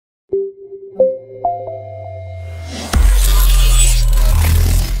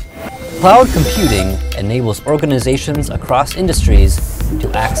Cloud computing enables organizations across industries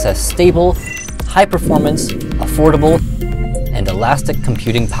to access stable, high-performance, affordable, and elastic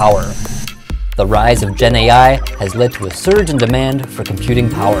computing power. The rise of Gen AI has led to a surge in demand for computing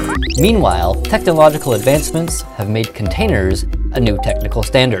power. Meanwhile, technological advancements have made containers a new technical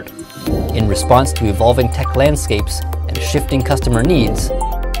standard. In response to evolving tech landscapes and shifting customer needs,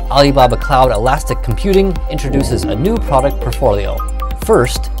 Alibaba Cloud Elastic Computing introduces a new product portfolio.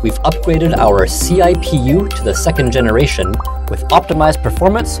 First, we've upgraded our CIPU to the second generation with optimized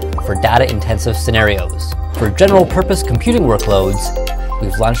performance for data-intensive scenarios. For general-purpose computing workloads,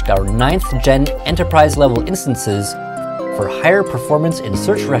 we've launched our 9th Gen enterprise-level instances for higher performance in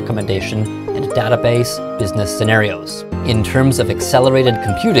search recommendation and database business scenarios. In terms of accelerated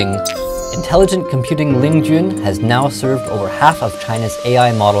computing, intelligent computing Lingjun has now served over half of China's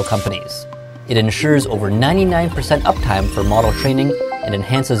AI model companies. It ensures over 99% uptime for model training and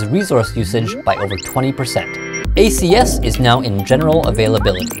enhances resource usage by over 20%. ACS is now in general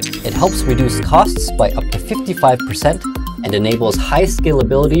availability. It helps reduce costs by up to 55% and enables high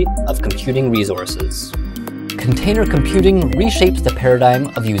scalability of computing resources. Container computing reshapes the paradigm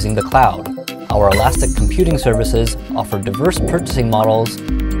of using the cloud. Our elastic computing services offer diverse purchasing models,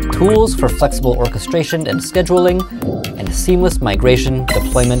 tools for flexible orchestration and scheduling, and seamless migration,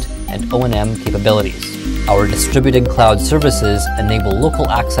 deployment, and O&M capabilities. Our distributed cloud services enable local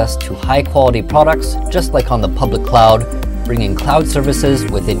access to high-quality products, just like on the public cloud, bringing cloud services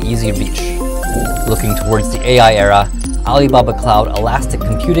within easy reach. Looking towards the AI era, Alibaba Cloud Elastic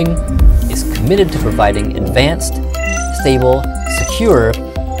Computing is committed to providing advanced, stable, secure,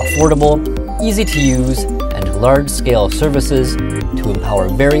 affordable, easy-to-use, and large-scale services to empower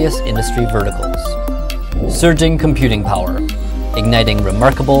various industry verticals. Surging computing power, igniting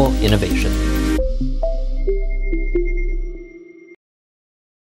remarkable innovation.